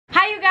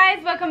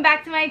welcome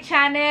back to my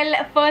channel.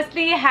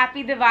 Firstly,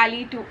 happy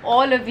Diwali to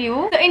all of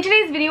you. So in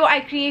today's video I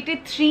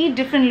created 3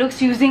 different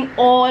looks using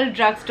all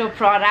drugstore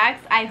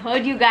products. I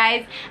heard you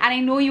guys and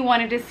I know you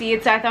wanted to see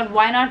it, so I thought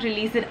why not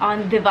release it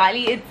on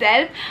Diwali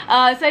itself.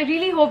 So I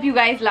really hope you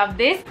guys love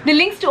this. The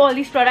links to all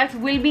these products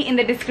will be in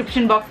the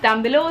description box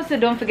down below, so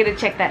don't forget to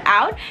check that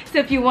out. So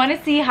if you want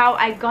to see how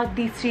I got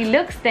these 3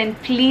 looks, then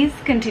please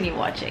continue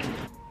watching.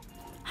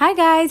 Hi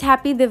guys,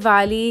 happy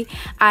Diwali.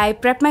 I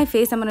prepped my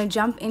face. I'm gonna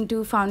jump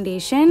into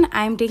foundation.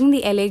 I'm taking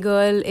the LA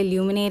Girl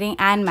Illuminating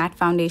and Matte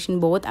Foundation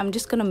both. I'm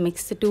just gonna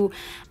mix the two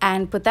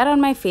and put that on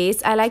my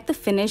face. I like the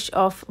finish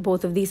of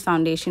both of these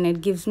foundation.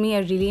 It gives me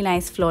a really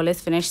nice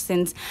flawless finish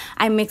since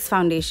I mix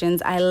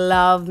foundations. I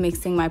love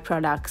mixing my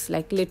products,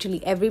 like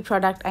literally every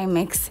product I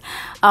mix.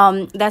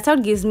 That's how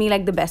it gives me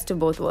like the best of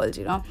both worlds,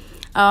 you know.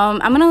 I'm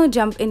gonna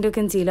jump into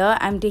concealer.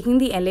 I'm taking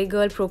the LA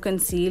Girl Pro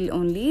Conceal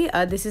only.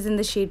 This is in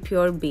the shade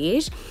Pure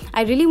Beige.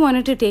 I really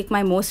wanted to take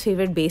my most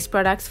favorite base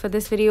products for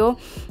this video.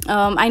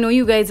 I know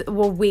you guys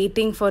were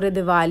waiting for a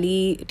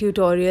Diwali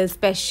tutorial,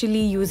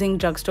 especially using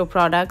drugstore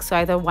products, so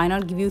I thought why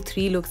not give you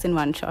 3 looks in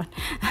one shot.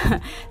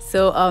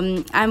 So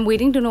I'm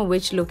waiting to know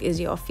which look is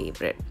your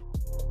favorite.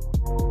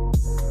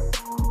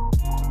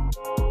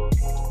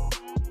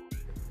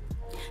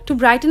 To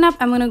brighten up,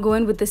 I'm going to go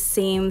in with the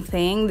same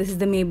thing. This is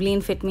the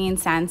Maybelline Fit Me in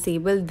Sand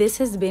Sable. This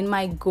has been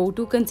my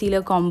go-to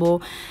concealer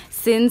combo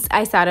since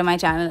I started my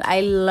channel.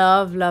 I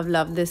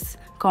love this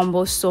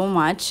combo so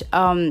much.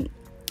 And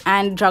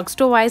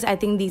drugstore-wise, I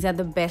think these are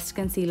the best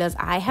concealers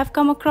I have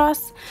come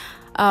across.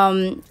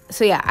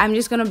 So yeah, I'm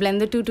just going to blend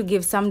the two to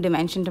give some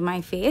dimension to my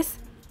face.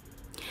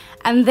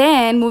 And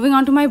then moving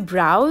on to my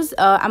brows,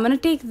 I'm going to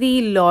take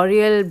the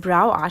L'Oreal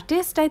Brow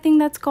Artist, I think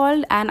that's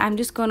called, and I'm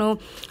just going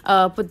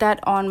to put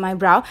that on my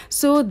brow.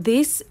 So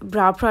this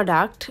brow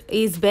product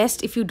is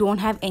best if you don't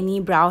have any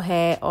brow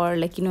hair, or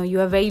like, you know, you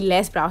have very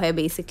less brow hair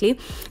basically.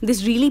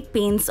 This really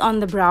paints on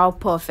the brow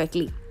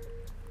perfectly.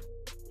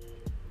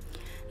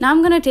 Now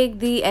I'm going to take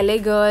the LA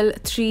Girl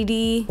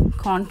 3D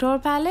contour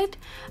palette,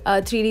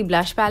 3D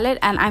blush palette,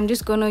 and I'm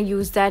just going to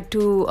use that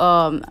to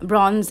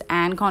bronze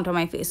and contour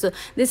my face. So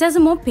this has a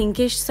more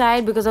pinkish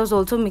side because I was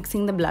also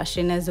mixing the blush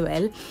in as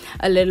well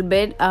a little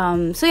bit.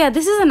 So yeah,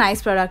 this is a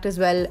nice product as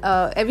well.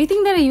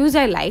 Everything that I used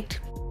I liked.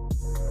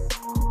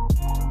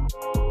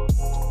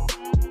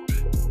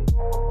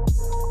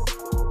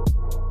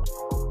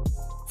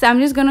 So I'm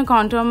just going to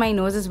contour my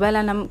nose as well,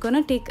 and I'm going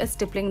to take a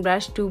stippling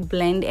brush to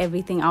blend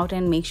everything out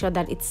and make sure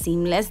that it's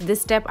seamless. This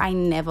step I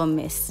never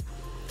miss.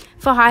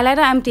 For highlighter,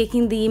 I'm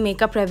taking the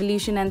Makeup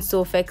Revolution and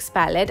Sofx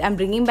palette. I'm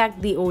bringing back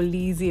the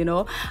oldies, you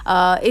know.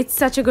 It's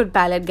such a good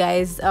palette,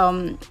 guys,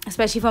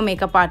 especially for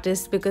makeup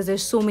artists because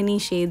there's so many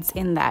shades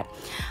in that.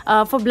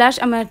 For blush,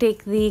 I'm going to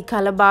take the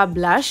Color Bar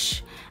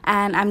blush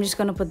and I'm just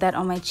going to put that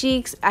on my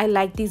cheeks. I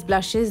like these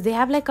blushes. They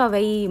have like a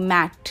very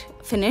matte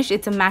finish.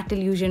 It's a matte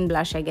illusion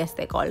blush, I guess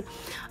they're called.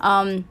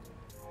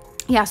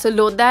 Yeah, so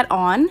load that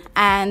on,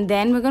 and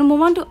then we're going to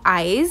move on to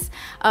eyes.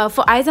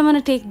 For eyes, I'm going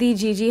to take the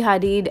Gigi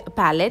Hadid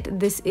palette.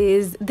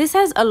 This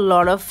has a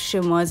lot of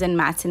shimmers and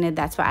mattes in it.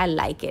 That's why I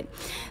like it.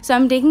 So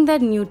I'm taking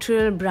that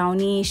neutral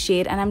brownie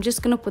shade and I'm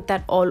just going to put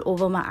that all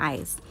over my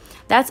eyes.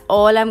 That's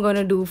all I'm going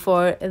to do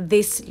for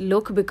this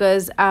look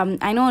because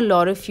I know a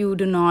lot of you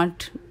do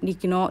not,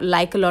 you know,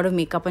 like a lot of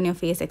makeup on your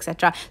face,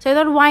 etc. So I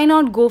thought why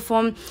not go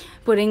from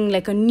putting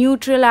like a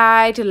neutral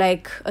eye to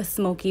like a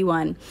smoky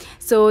one.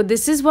 So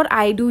this is what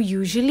I do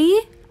usually.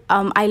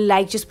 I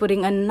like just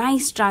putting a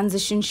nice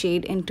transition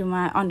shade onto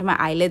my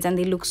eyelids and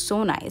they look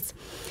so nice.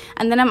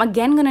 And then I'm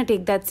again going to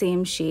take that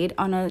same shade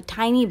on a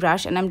tiny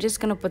brush and I'm just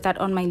going to put that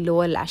on my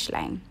lower lash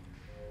line.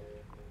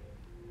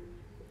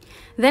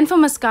 Then for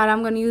mascara,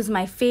 I'm going to use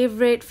my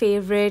favorite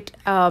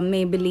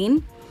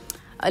Maybelline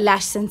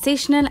Lash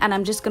Sensational, and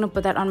I'm just going to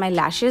put that on my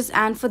lashes.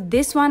 And for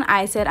this one,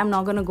 I said I'm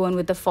not going to go in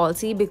with the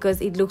falsie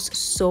because it looks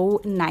so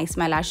nice.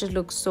 My lashes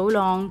look so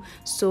long,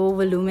 so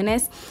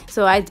voluminous.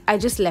 So I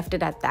just left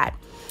it at that.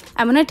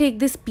 I'm going to take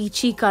this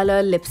peachy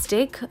color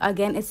lipstick.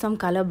 Again, it's from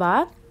Color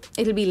Bar.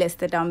 It'll be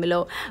listed down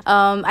below.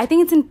 I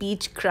think it's in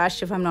Peach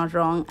Crush if I'm not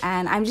wrong.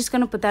 And I'm just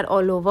going to put that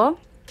all over.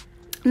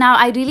 Now,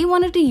 I really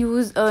wanted to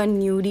use a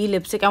nudie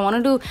lipstick. I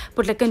wanted to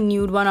put like a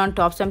nude one on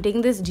top. So I'm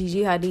taking this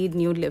Gigi Hadid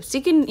nude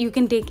lipstick. You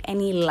can take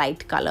any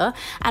light color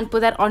and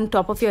put that on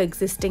top of your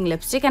existing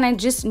lipstick. And it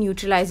just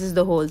neutralizes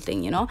the whole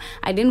thing, you know.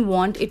 I didn't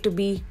want it to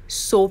be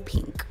so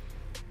pink.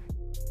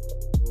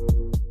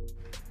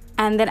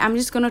 And then I'm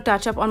just going to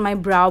touch up on my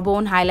brow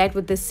bone highlight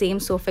with the same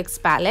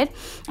Sofx palette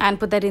and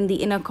put that in the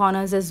inner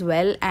corners as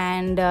well.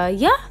 And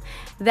yeah,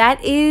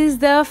 that is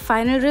the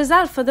final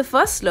result for the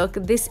first look.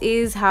 This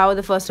is how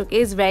the first look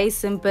is. Very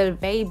simple,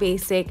 very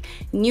basic,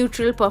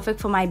 neutral, perfect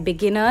for my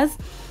beginners.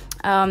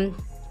 I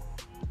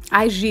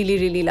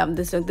really love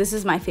this look. This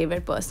is my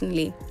favorite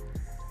personally.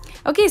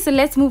 Okay, so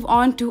let's move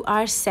on to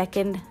our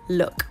second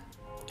look.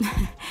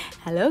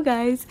 Hello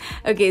guys.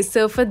 Okay,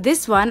 so for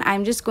this one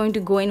I'm just going to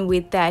go in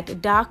with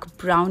that dark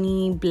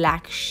browny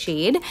black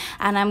shade,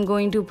 and I'm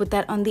going to put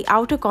that on the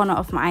outer corner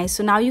of my eye.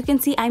 So now you can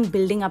see I'm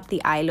building up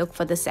the eye look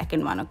for the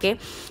second one. Okay,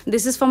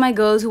 this is for my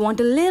girls who want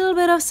a little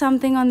bit of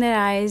something on their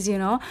eyes, you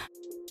know.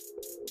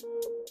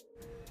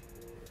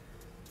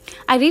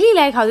 I really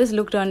like how this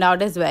look turned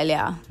out as well.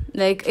 Yeah,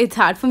 like it's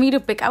hard for me to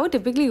pick. I would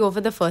typically go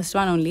for the first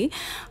one only,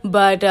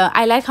 but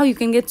I like how you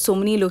can get so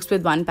many looks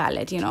with one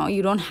palette. You know,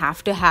 you don't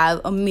have to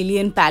have a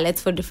million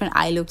palettes for different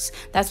eye looks.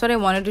 That's what I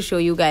wanted to show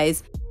you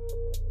guys.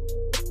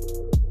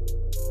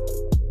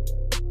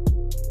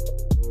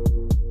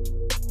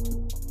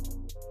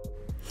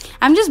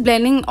 I'm just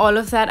blending all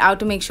of that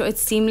out to make sure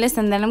it's seamless,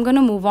 and then I'm going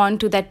to move on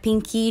to that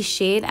pinky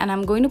shade, and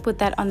I'm going to put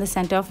that on the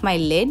center of my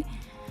lid.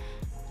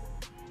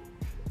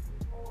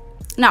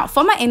 Now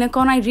for my inner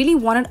corner, I really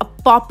wanted a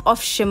pop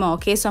of shimmer.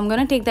 Okay, so I'm going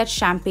to take that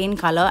champagne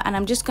color and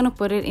I'm just going to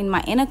put it in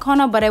my inner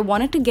corner, but I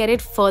wanted to get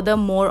it further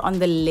more on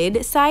the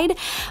lid side.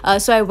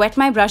 So I wet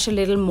my brush a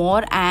little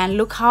more, and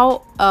look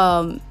how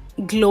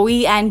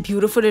glowy and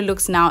beautiful it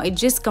looks now. It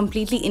just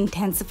completely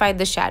intensified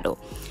the shadow.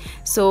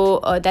 So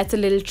that's a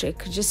little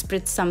trick. Just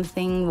spritz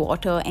something,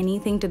 water,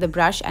 anything to the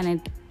brush, and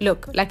it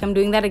look like I'm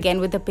doing that again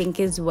with the pink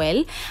as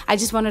well. I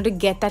just wanted to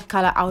get that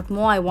color out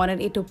more. I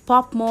wanted it to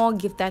pop more,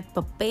 give that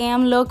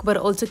papayam look, but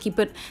also keep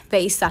it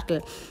very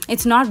subtle.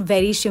 It's not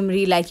very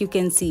shimmery like you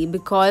can see,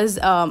 because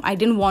I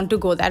didn't want to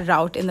go that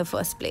route in the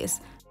first place.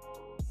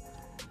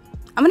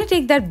 I'm going to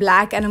take that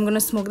black and I'm going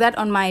to smoke that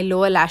on my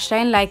lower lash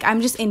line. Like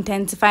I'm just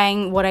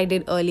intensifying what I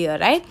did earlier,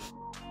 right?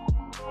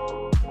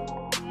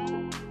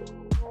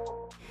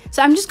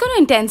 So I'm just going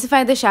to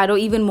intensify the shadow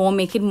even more,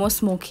 make it more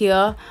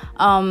smokier.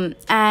 And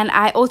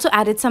I also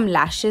added some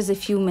lashes.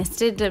 If you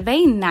missed it,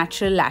 very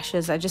natural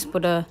lashes. I just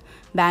put a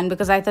band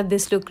because I thought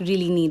this look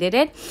really needed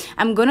it.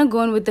 I'm going to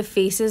go in with the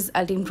Faces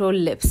Ultimate Pro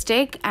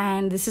lipstick,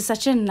 and this is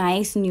such a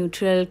nice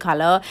neutral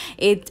color.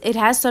 It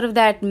has sort of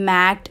that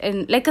matte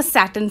and like a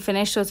satin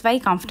finish, so it's very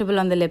comfortable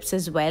on the lips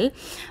as well.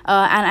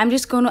 And I'm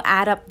just going to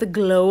add up the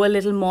glow a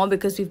little more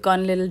because we've gone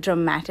a little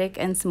dramatic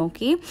and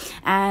smoky.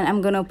 And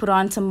I'm going to put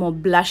on some more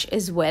blush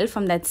as well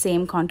from that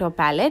same contour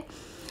palette.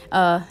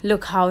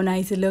 Look how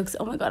nice it looks.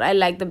 Oh my god, I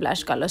like the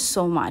blush color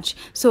so much.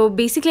 So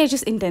basically I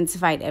just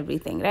intensified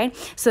everything, right?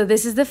 So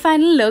this is the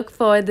final look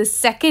for the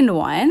second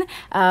one.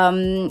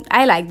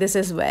 I like this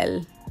as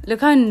well.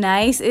 Look how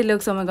nice it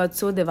looks. Oh my god,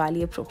 so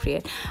Diwali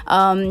appropriate.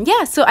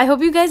 Yeah, so I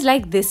hope you guys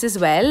like this as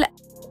well.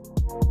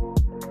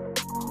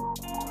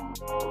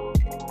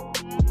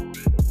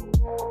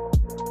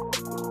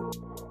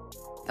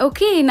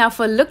 Okay, now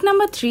for look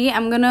number 3,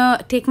 I'm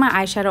gonna take my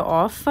eyeshadow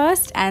off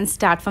first and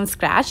start from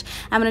scratch.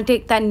 I'm gonna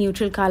take that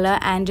neutral color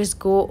and just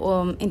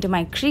go into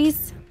my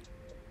crease.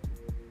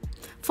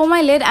 For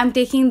my lid, I'm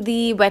taking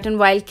the Wet n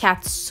Wild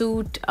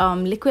Catsuit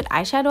liquid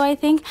eyeshadow, I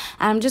think.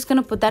 I'm just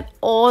going to put that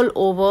all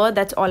over.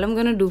 That's all I'm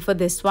going to do for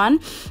this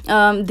one.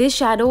 This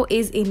shadow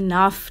is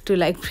enough to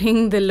like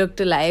bring the look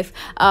to life.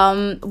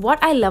 What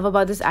I love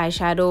about this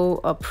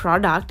eyeshadow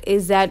product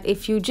is that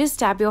if you just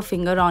tap your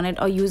finger on it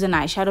or use an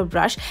eyeshadow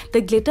brush, the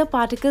glitter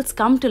particles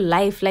come to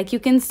life. Like you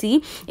can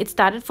see, it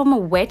started from a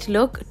wet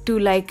look to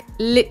like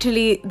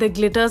literally the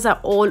glitters are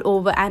all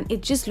over, and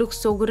it just looks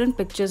so good in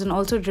pictures, and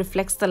also it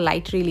reflects the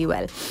light really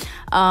well.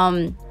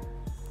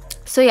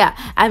 So yeah,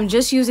 I'm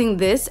just using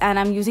this, and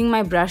I'm using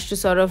my brush to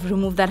sort of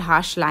remove that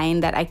harsh line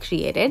that I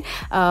created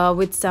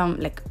with some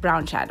like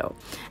brown shadow.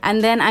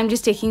 And then I'm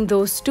just taking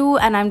those two,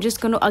 and I'm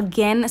just going to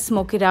again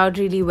smoke it out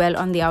really well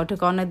on the outer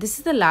corner. This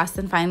is the last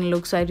and final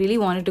look, so I really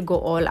wanted to go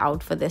all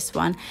out for this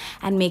one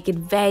and make it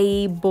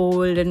very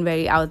bold and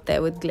very out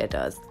there with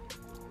glitters.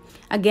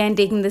 Again,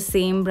 taking the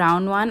same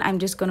brown one, I'm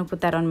just going to put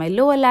that on my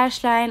lower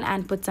lash line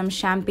and put some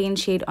champagne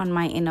shade on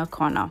my inner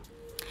corner.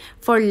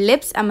 For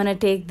lips, I'm going to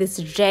take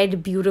this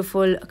red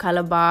beautiful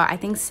color bar, I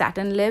think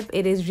satin lip.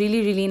 It is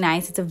really, really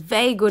nice. It's a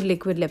very good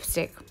liquid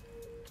lipstick.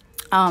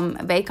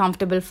 Very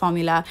comfortable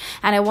formula,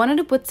 and I wanted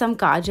to put some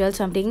kajal,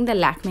 so I'm taking the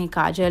Lakme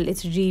kajal.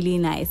 It's really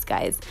nice,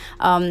 guys.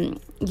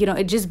 You know,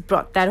 it just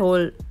brought that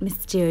whole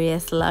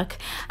mysterious look.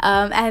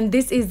 And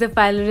this is the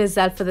final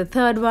result for the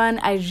third one.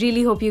 I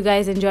really hope you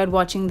guys enjoyed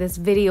watching this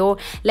video.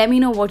 Let me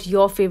know what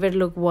your favorite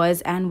look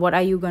was and what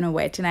are you gonna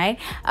wear tonight.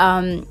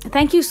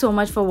 Thank you so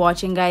much for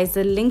watching, guys.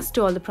 The links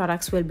to all the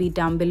products will be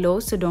down below,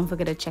 so don't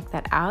forget to check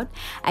that out.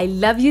 I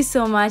love you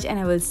so much, and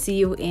I will see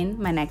you in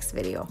my next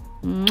video.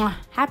 Mwah.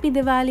 Happy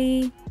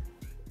Diwali!